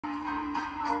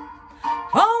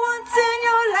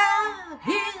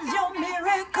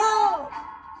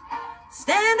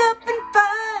Stand up and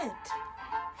fight.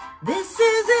 This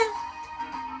is it.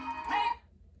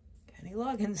 Kenny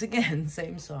Loggins again,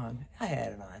 same song. I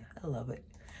had it on. I love it.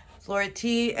 Flora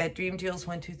T at Dream Deals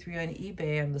 123 on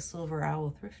eBay. I'm the Silver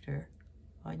Owl Thrifter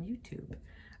on YouTube.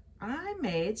 I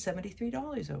made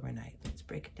 $73 overnight. Let's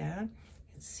break it down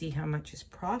and see how much is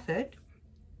profit.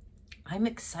 I'm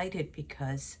excited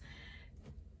because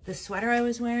the sweater I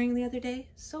was wearing the other day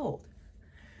sold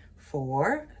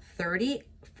for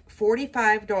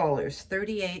 $45,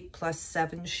 38 plus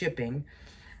 7 shipping.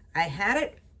 I had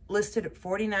it listed at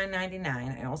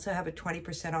 $49.99. I also have a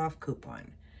 20% off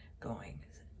coupon going.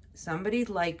 Somebody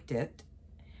liked it,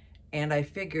 and I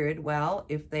figured, well,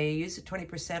 if they use a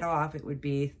 20% off, it would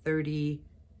be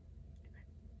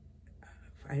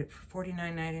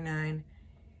 $49.99.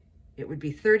 It would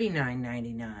be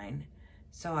 $39.99.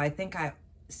 So I think I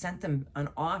sent them an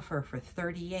offer for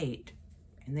 $38,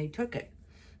 and they took it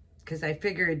because I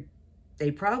figured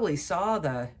they probably saw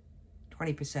the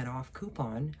 20% off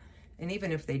coupon, and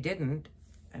even if they didn't,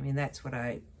 I mean, that's what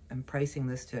I'm pricing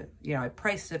this to. You know, I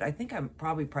priced it, I think I'm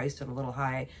probably priced it a little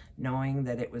high, knowing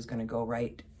that it was going to go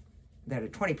right, that a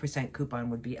 20%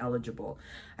 coupon would be eligible.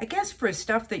 I guess for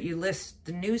stuff that you list,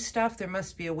 the new stuff, there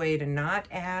must be a way to not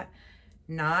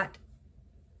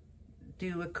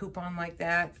do a coupon like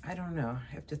that. I don't know.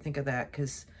 I have to think of that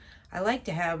because I like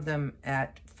to have them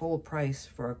at full price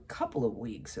for a couple of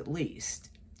weeks at least,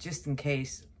 just in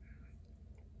case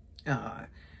I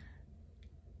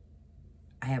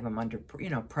have them under, you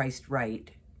know, priced right.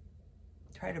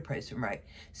 Try to price them right.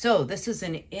 So this is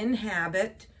an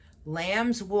Inhabit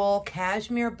lamb's wool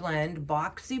cashmere blend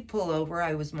boxy pullover.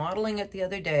 I was modeling it the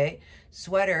other day.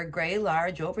 Sweater, gray,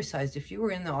 large, oversized. If you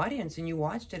were in the audience and you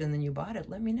watched it and then you bought it,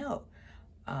 let me know.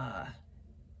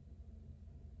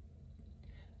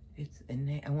 It's a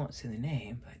name. I won't say the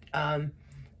name, but I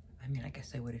mean, I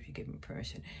guess I would if you give me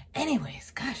permission.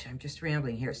 Anyways, gosh, I'm just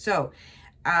rambling here. So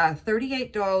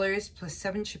 $38 plus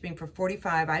 7 shipping for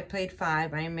 $45. I paid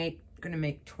 $5. I am going to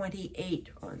make $28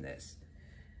 on this.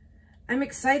 I'm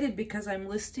excited because I'm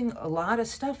listing a lot of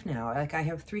stuff now. Like I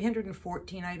have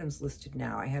 314 items listed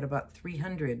now. I had about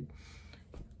 300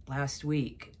 last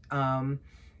week. And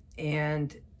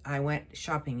I went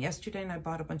shopping yesterday and I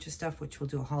bought a bunch of stuff, which we'll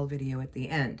do a haul video at the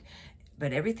end.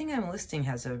 But everything I'm listing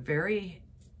has a very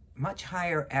much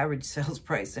higher average sales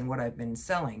price than what I've been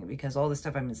selling, because all the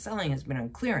stuff I've been selling has been on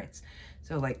clearance.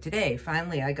 So like today,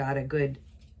 finally I got a good,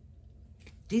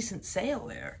 decent sale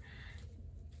there.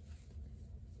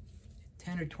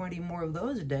 10 or 20 more of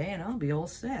those a day and I'll be all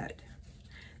set.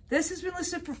 This has been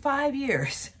listed for 5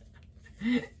 years.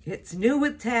 It's new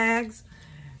with tags.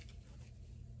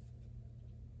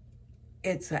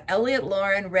 It's a Elliott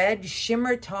Lauren red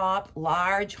shimmer top,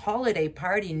 large holiday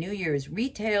party New Year's.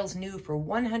 Retails new for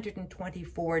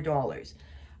 $124.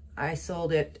 I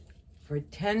sold it for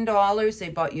 $10.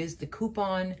 They used the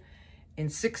coupon and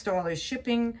 $6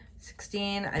 shipping,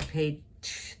 $16. I paid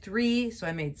 $3, so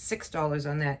I made $6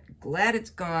 on that. Glad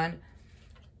it's gone.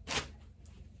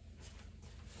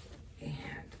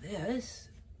 And this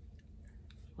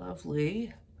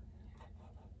lovely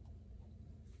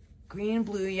green,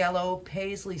 blue, yellow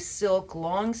paisley silk,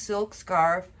 long silk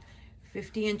scarf,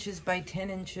 50 inches by 10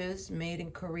 inches, made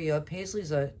in Korea.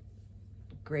 Paisley's a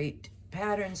great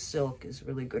pattern. Silk is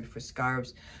really good for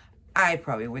scarves. I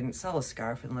probably wouldn't sell a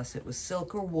scarf unless it was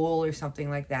silk or wool or something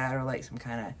like that, or like some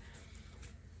kind of,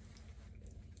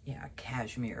 yeah,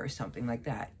 cashmere or something like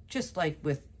that. Just like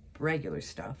with regular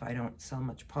stuff, I don't sell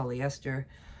much polyester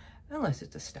unless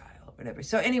it's a style or whatever.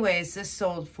 So anyways, this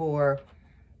sold for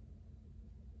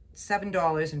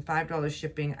 $7 and $5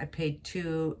 shipping. I paid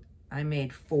 $2. I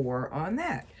made $4 on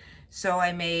that. So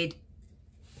I made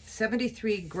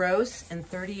 73 gross and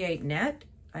 38 net.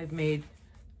 I've made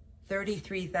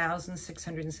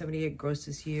 33,678 gross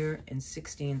this year and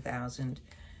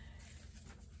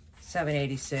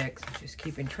 16,786. Just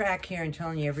keeping track here and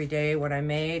telling you every day what I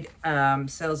made.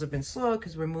 Sales have been slow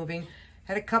because we're moving.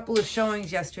 Had a couple of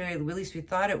showings yesterday. At least we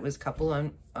thought it was a couple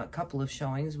of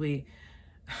showings.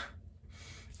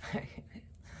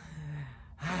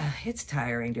 It's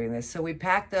tiring doing this. So we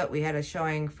packed up. We had a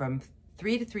showing from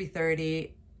 3 to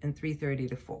 3:30 and 3:30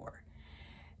 to 4.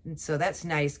 And so that's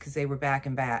nice because they were back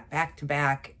to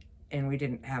back, and we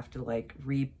didn't have to like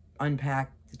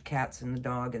unpack the cats and the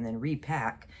dog and then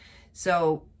repack.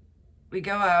 So we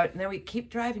go out and then we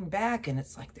keep driving back, and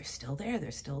it's like, they're still there.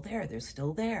 They're still there. They're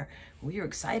still there. We were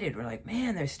excited. We're like,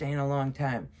 man, they're staying a long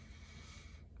time.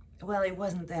 Well, it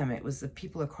wasn't them. It was the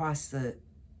people across the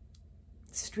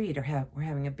street we're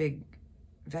having a big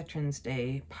Veterans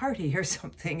Day party or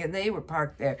something, and they were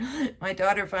parked there. My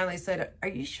daughter finally said, "Are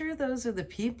you sure those are the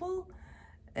people?"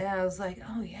 And I was like,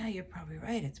 oh yeah, you're probably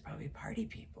right. It's probably party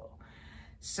people.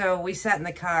 So we sat in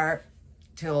the car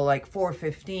till like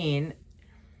 4:15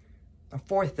 or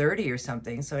 4:30 or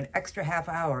something. So an extra half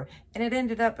hour. And it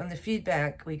ended up, and the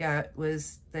feedback we got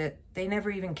was that they never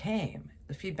even came.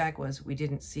 The feedback was, we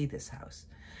didn't see this house.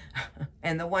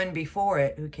 And the one before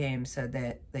it who came said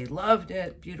that they loved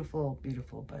it, beautiful,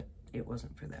 beautiful, but it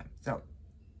wasn't for them. So,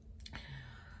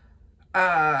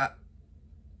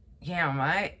 yeah,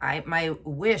 my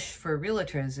wish for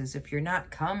realtors is if you're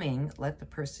not coming, let the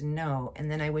person know.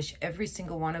 And then I wish every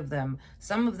single one of them,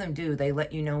 some of them do, they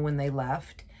let you know when they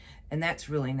left, and that's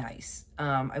really nice.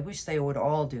 I wish they would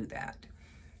all do that.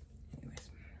 Anyways,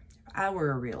 if I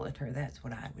were a realtor, that's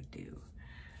what I would do.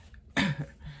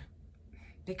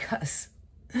 Because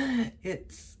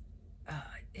it's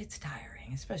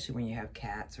tiring, especially when you have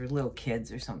cats or little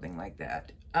kids or something like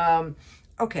that.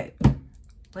 Okay,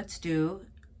 let's do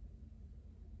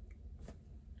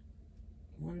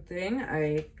one thing.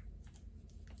 I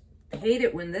hate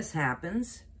it when this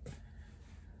happens.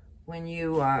 When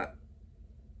you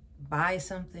buy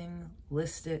something,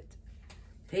 list it,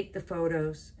 take the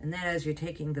photos, and then as you're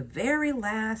taking the very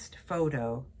last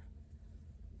photo,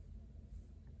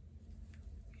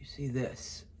 you see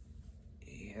this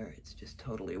here. It's just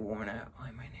totally worn out. Oh,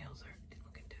 my nails aren't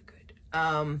looking too good.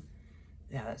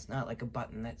 Yeah, that's not like a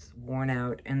button, that's worn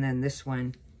out. And then this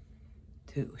one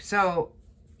too. So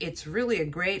it's really a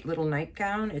great little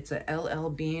nightgown. It's a LL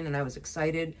Bean, and I was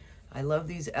excited. I love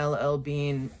these LL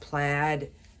Bean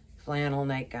plaid flannel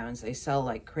nightgowns. They sell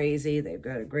like crazy. They've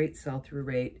got a great sell-through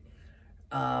rate.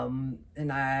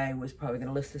 And I was probably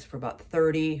gonna list this for about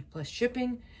 $30 plus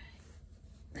shipping.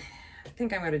 I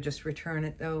think I'm gonna just return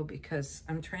it though, because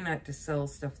I'm trying not to sell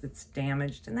stuff that's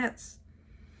damaged, and that's,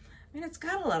 I mean, it's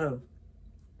got a lot of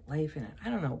life in it. I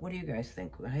don't know, what do you guys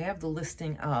think? I have the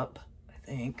listing up, I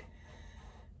think.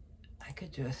 I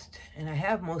could just, and I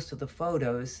have most of the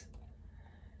photos,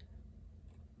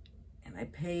 and I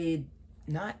paid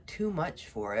not too much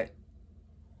for it,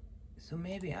 so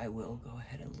maybe I will go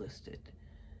ahead and list it.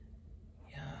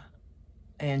 Yeah,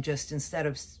 and just instead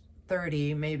of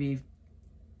 30, maybe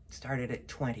start it at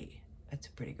 20. That's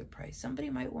a pretty good price. Somebody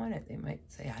might want it. They might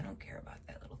say, I don't care about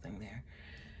that little thing there.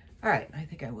 All right, I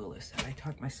think I will list it. I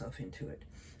talked myself into it.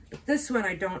 But this one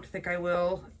I don't think I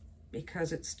will,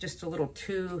 because it's just a little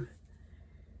too,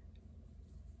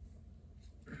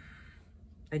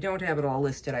 I don't have it all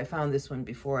listed. I found this one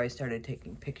before I started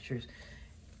taking pictures.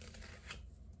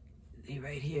 See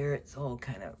right here, it's all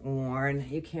kind of worn.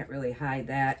 You can't really hide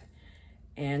that.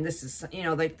 And this is, you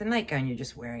know, like the nightgown you're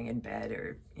just wearing in bed,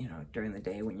 or, you know, during the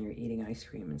day when you're eating ice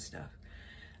cream and stuff.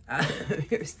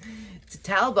 It's a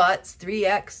Talbot's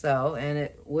 3X though, and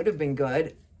it would have been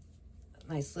good.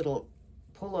 Nice little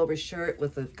pullover shirt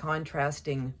with a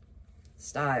contrasting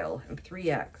style, and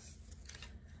 3X.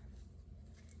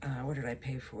 What did I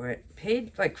pay for it?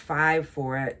 Paid like $5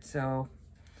 for it, so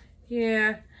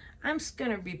yeah. I'm just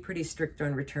gonna be pretty strict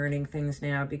on returning things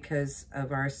now because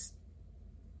of our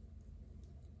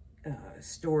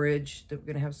storage, that we're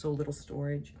gonna have so little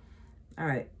storage. All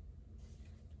right,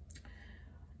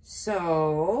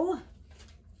 so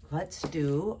let's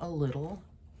do a little,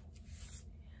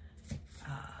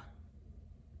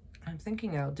 I'm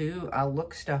thinking I'll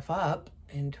look stuff up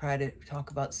and try to talk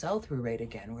about sell-through rate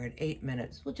again. We're at 8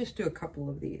 minutes. We'll just do a couple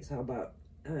of these. How about,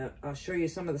 I'll show you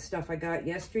some of the stuff I got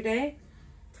yesterday.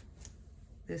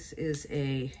 This is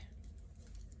a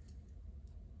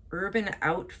Urban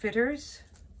Outfitters.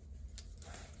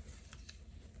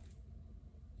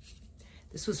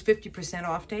 This was 50%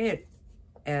 off day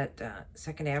at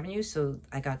 2nd Avenue, so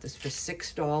I got this for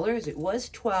 $6. It was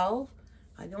 $12.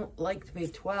 I don't like to pay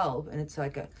 $12, and it's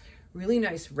like a really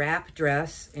nice wrap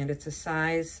dress, and it's a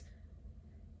size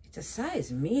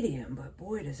medium, but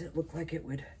boy, does it look like it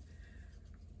would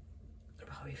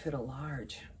probably fit a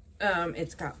large.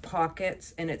 It's got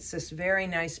pockets, and it's this very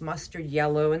nice mustard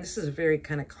yellow, and this is a very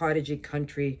kind of cottagey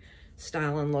country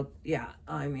style and look. Yeah,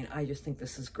 I mean, I just think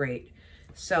this is great.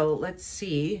 So let's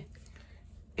see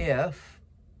if,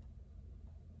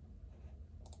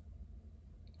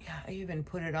 yeah, I even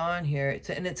put it on here.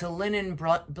 And it's a linen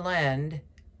blend.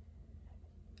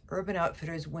 Urban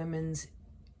Outfitters women's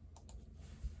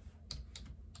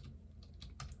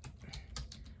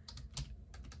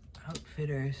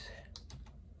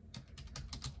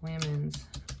women's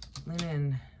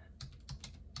linen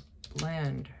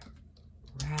blend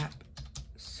wrap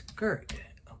skirt.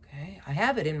 Okay, I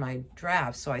have it in my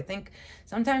draft, so I think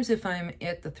sometimes if I'm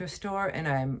at the thrift store and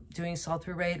I'm doing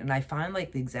sell-through rate and I find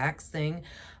like the exact thing,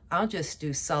 I'll just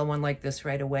sell one like this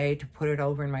right away to put it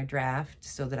over in my draft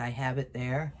so that I have it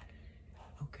there.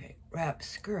 Okay, wrap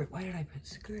skirt. Why did I put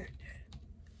skirt?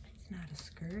 It's not a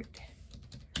skirt.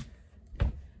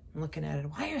 I'm looking at it.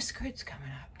 Why are skirts coming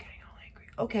up? I'm getting all angry.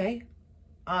 Okay.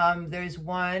 There's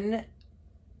one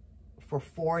for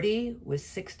 $40 with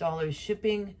 $6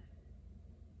 shipping,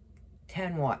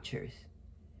 10 watchers.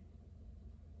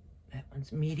 That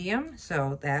one's medium,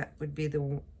 so that would be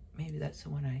the, maybe that's the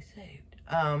one I saved.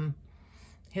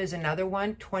 Here's another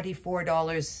one,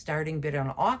 $24 starting bid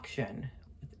on auction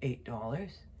with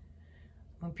 $8.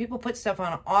 When people put stuff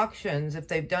on auctions, if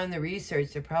they've done the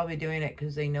research, they're probably doing it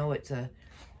because they know it's a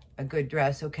good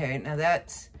dress. Okay, now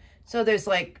that's, so there's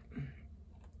like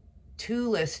 2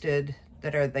 listed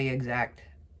that are the exact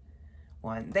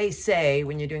one. They say,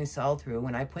 when you're doing sell through,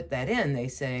 when I put that in, they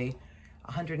say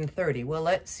 130. Well,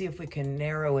 let's see if we can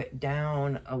narrow it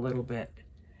down a little bit.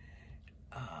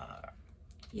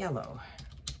 Yellow.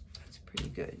 That's pretty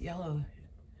good. Yellow.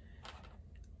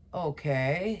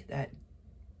 Okay, that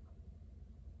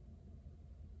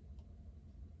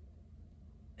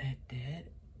it did.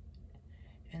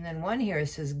 And then one here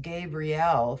says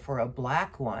Gabrielle for a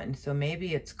black one. So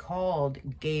maybe it's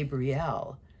called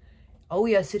Gabrielle. Oh,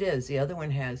 yes, it is. The other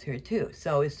one has here too.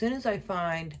 So as soon as I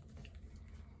find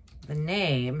the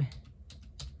name,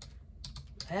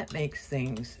 that makes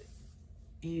things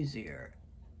easier.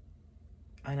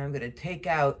 And I'm going to take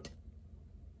out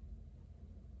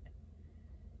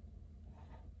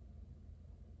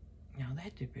now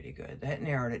that did pretty good. That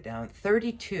narrowed it down.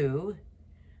 32.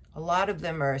 A lot of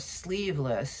them are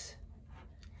sleeveless.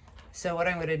 So what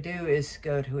I'm going to do is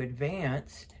go to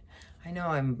advanced. I know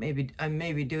I'm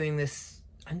maybe doing this.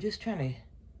 I'm just trying to,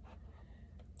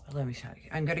 well, let me show you.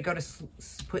 I'm going to go to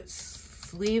put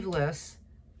sleeveless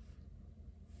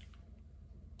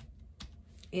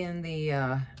in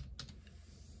the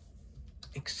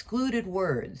excluded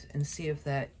words and see if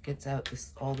that gets out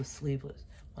all the sleeveless.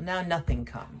 Well, now nothing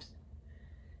comes.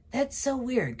 That's so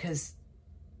weird because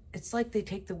it's like they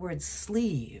take the word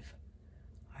sleeve.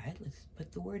 All right, let's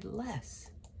put the word less.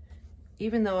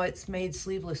 Even though it's made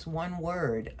sleeveless one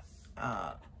word,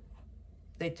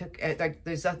 they took, like,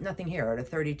 there's nothing here out of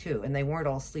 32, and they weren't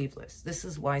all sleeveless. This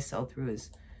is why sell-through is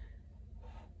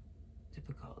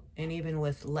difficult. And even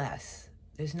with less,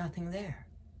 there's nothing there.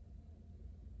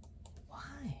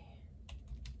 Why?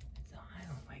 So I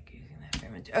don't like using that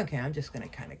very much. Okay, I'm just going to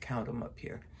kind of count them up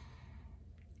here.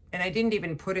 And I didn't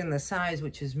even put in the size,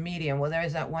 which is medium. Well,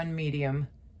 there's that one medium.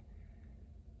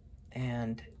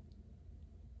 And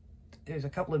there's a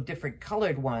couple of different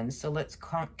colored ones. So let's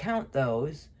count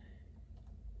those.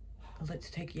 Let's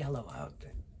take yellow out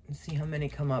and see how many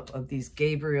come up of these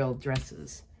Gabrielle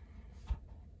dresses.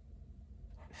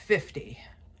 50.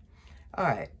 All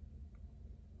right.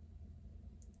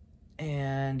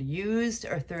 And used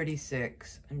are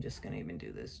 36. I'm just going to even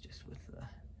do this just with the...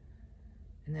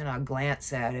 And then I'll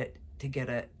glance at it to get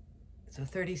it. So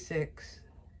 36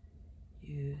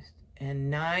 used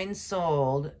and 9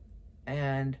 sold,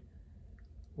 and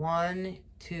 1,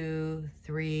 2,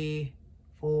 3,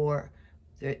 4.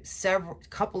 Several,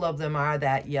 couple of them are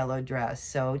that yellow dress.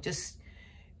 So just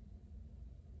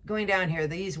going down here,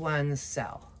 these ones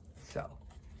sell. So,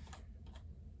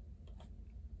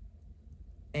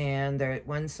 and there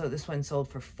one, so this one sold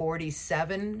for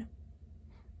 47.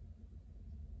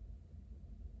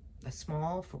 A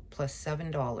small for plus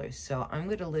 $7. So I'm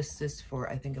going to list this for,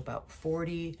 I think, about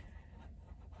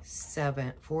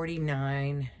 47,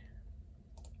 49, maybe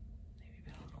a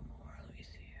little more. Let me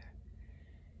see here.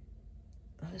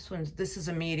 Oh, this is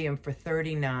a medium for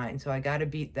 39, so I got to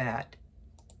beat that.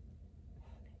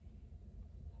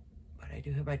 But I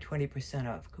do have my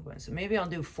 20% off coupon. So maybe I'll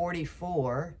do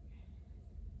 44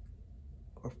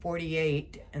 or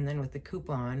 48, and then with the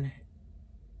coupon,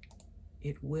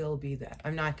 it will be that.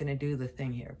 I'm not going to do the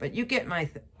thing here, but you get my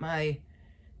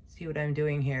see what I'm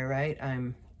doing here, right?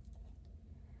 I'm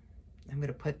going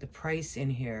to put the price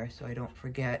in here so I don't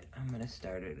forget. I'm going to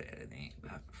start it at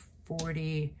about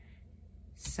 $47.99.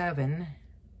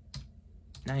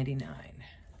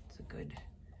 It's a good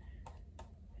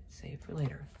save for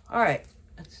later. All right,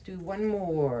 let's do one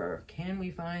more. Can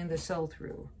we find the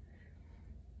sell-through?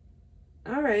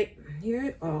 All right,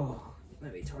 here. Oh,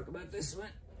 let me talk about this one.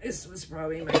 This was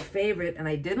probably my favorite, and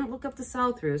I didn't look up the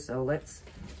sell-through, so let's,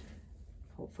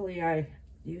 hopefully I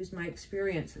used my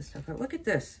experience and stuff. But look at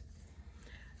this.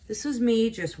 This is me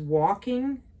just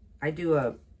walking. I do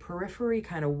a periphery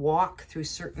kind of walk through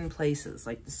certain places,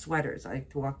 like the sweaters. I like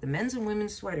to walk the men's and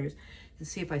women's sweaters and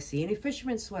see if I see any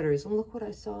fisherman's sweaters, and look what I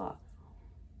saw.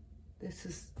 This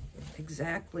is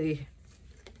exactly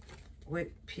what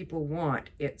people want.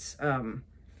 It's,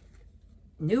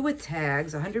 new with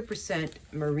tags, 100%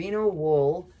 merino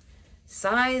wool,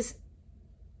 size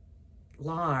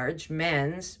large,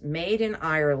 men's, made in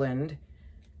Ireland,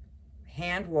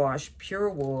 hand wash, pure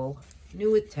wool,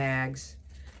 new with tags,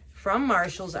 from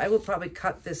Marshalls. I will probably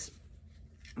cut this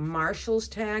Marshalls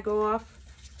tag off.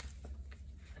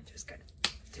 I'm just gonna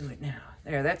do it now.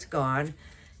 There, that's gone.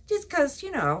 Just because,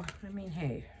 you know, I mean,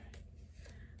 hey,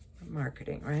 we're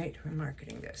marketing, right? We're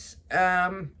marketing this.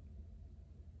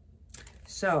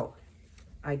 So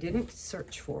I didn't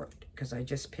search for it because I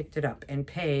just picked it up and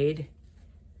paid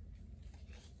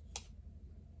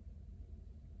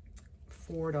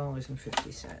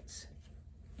 $4.50.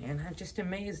 And I'm just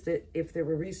amazed that if there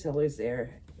were resellers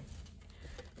there,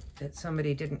 that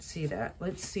somebody didn't see that.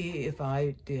 Let's see if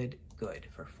I did good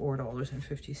for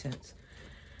 $4.50.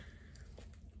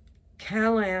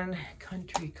 Callan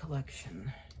Country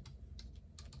Collection.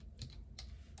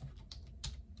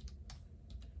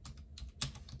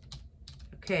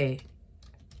 Okay,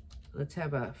 let's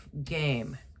have a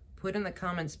game. Put in the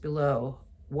comments below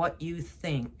what you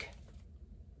think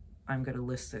I'm going to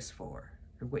list this for,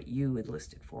 or what you would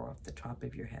list it for off the top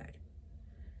of your head.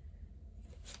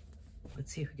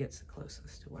 Let's see who gets the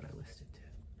closest to what I listed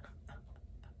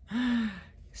to.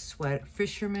 Sweat,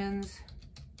 fisherman's.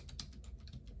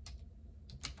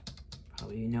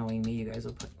 Probably knowing me, you guys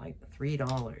will put like $3.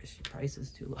 Your price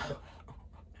is too low.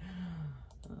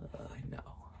 I know.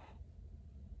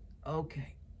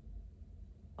 Okay.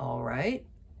 All right.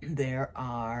 There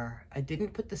are, I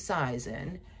didn't put the size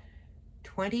in,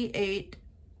 28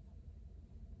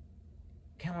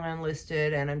 Callan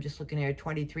listed, and I'm just looking here,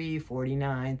 23,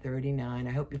 49, 39.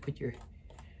 I hope you put your,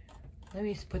 let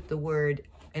me put the word,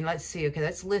 and let's see, okay,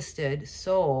 that's listed,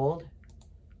 sold,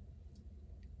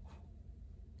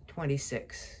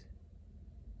 26.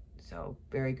 So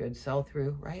very good sell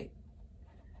through, right?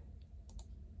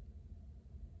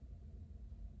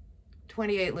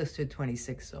 28 listed,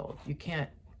 26 sold. You can't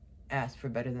ask for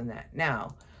better than that.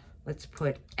 Now, let's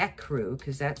put Ecru,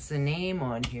 because that's the name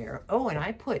on here. Oh, and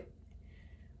I put,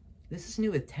 this is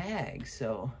new with tags,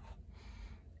 so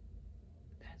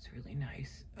that's really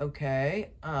nice. Okay,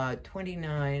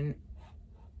 29,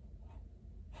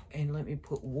 and let me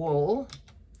put wool.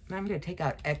 And I'm gonna take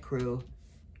out Ecru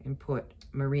and put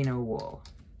merino wool.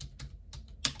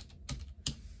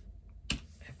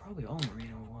 They're probably all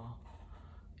merino wool.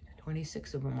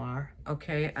 26 of them are.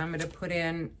 Okay, I'm gonna put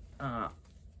in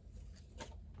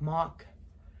mock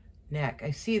neck. I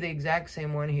see the exact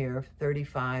same one here,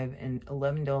 $35 and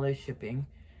 $11 shipping.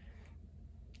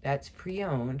 That's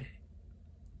pre-owned.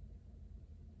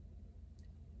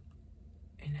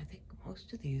 And I think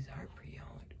most of these are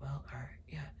pre-owned. Well,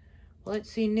 yeah. Well, let's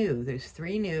see new. There's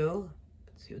 3 new.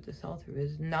 Let's see what the sell-through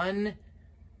is. None,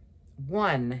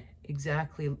 1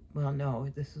 exactly. Well, no,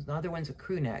 this is, the other one's a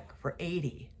crew neck for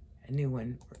 80. A new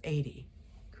one for 80,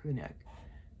 crew neck.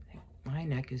 I think my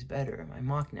neck is better. My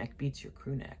mock neck beats your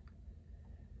crew neck.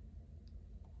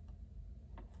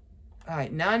 All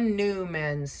right, none new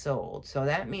men's sold. So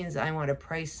that means I want to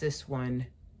price this one.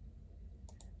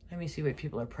 Let me see what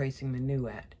people are pricing the new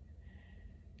at.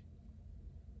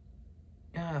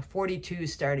 42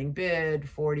 starting bid,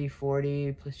 40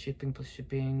 plus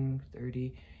shipping,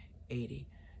 30, 80.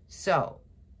 So,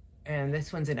 and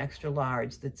this one's an extra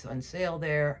large that's on sale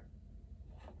there.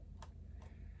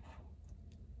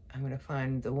 I'm going to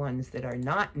find the ones that are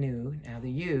not new, now they're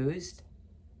used,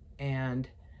 and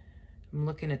I'm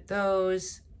looking at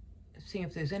those, seeing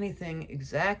if there's anything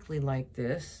exactly like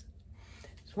this.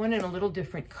 There's one in a little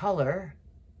different color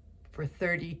for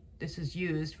 30, this is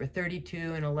used for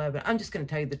 32 and 11. I'm just going to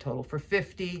tell you the total for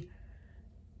 50.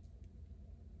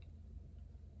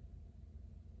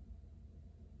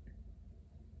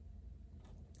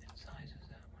 What size is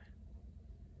that one?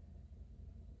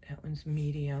 That one's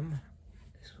medium.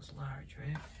 This was large,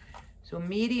 right? So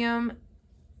medium,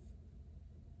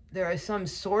 there are some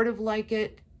sort of like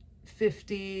it,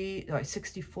 50,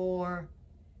 64,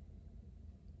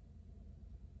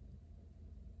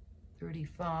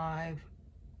 35.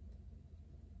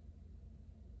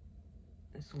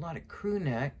 There's a lot of crew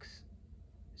necks,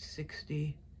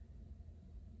 60,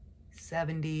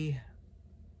 70,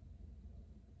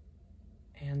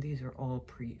 and these are all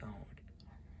pre-owned.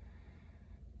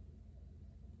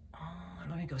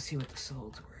 Let me go see what the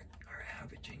solds are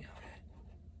averaging out at.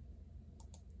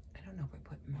 I don't know if I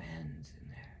put men's in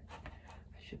there.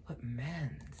 I should put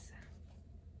men's.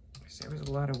 There was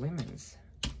a lot of women's.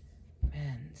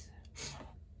 Men's.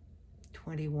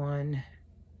 21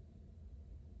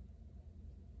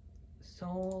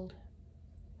 sold.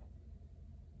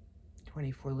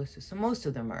 24 listed. So most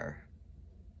of them are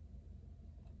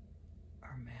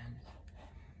men's.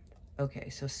 Okay,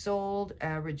 so sold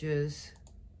averages.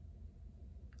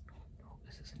 Oh,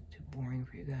 this isn't too boring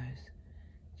for you guys.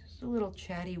 Just a little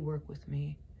chatty work with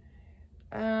me.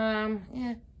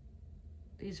 Yeah.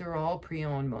 These are all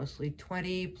pre-owned mostly.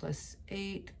 20 plus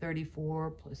 8,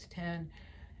 34 plus 10,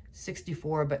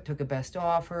 64 but took a best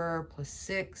offer, plus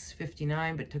 6,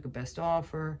 59 but took a best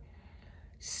offer.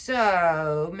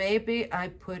 So maybe I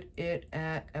put it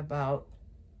at about,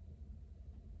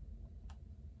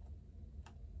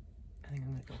 I think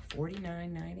I'm gonna go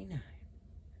 $49.99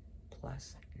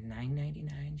 plus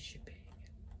 $9.99 shipping.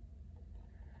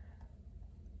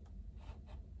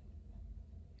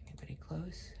 Anybody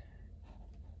close?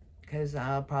 Because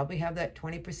I'll probably have that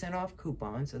 20% off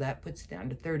coupon, so that puts it down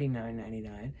to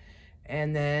 $39.99.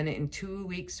 And then in 2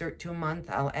 weeks or to a month,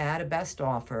 I'll add a best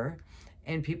offer,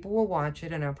 and people will watch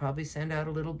it, and I'll probably send out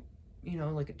a little, you know,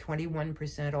 like a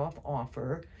 21% off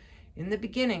offer. In the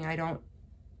beginning, I don't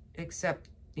accept,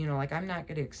 you know, like I'm not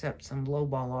going to accept some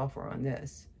lowball offer on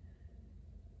this.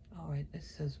 All right,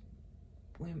 this says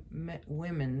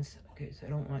women's. Okay, so I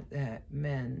don't want that.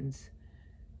 Men's.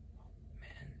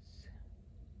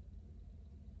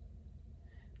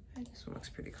 This one looks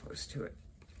pretty close to it.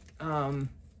 All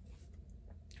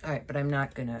right, but I'm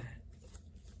not gonna.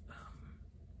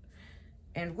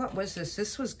 And what was this?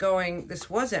 This was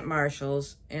at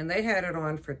Marshall's, and they had it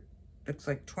on for, looks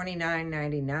like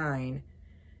 $29.99.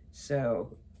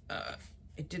 So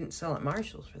it didn't sell at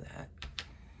Marshall's for that.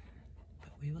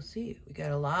 But we will see. We got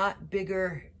a lot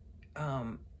bigger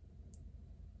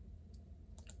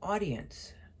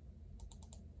audience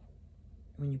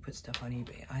when you put stuff on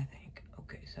eBay, I think.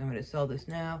 Okay, so I'm going to sell this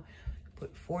now.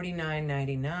 Put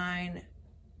 $49.99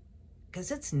 because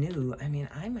it's new. I mean,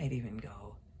 I might even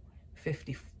go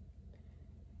 50.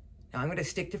 Now I'm going to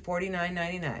stick to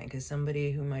 $49.99 because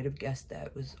somebody who might have guessed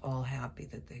that was all happy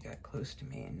that they got close to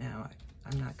me, and now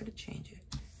I'm not going to change it.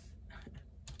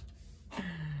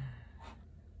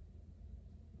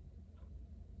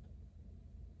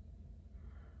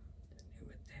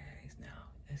 With tags now.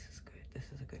 This is good. This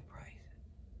is a good price.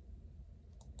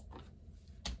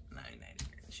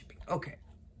 $9.99 shipping. Okay.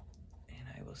 And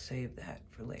I will save that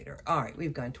for later. All right,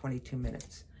 we've gone 22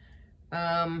 minutes.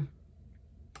 That's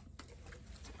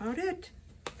about it.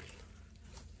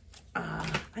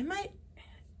 I might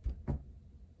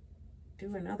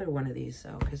do another one of these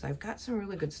though, because I've got some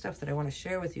really good stuff that I want to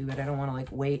share with you, but I don't want to like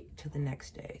wait till the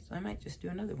next day. So I might just do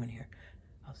another one here.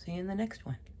 I'll see you in the next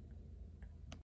one.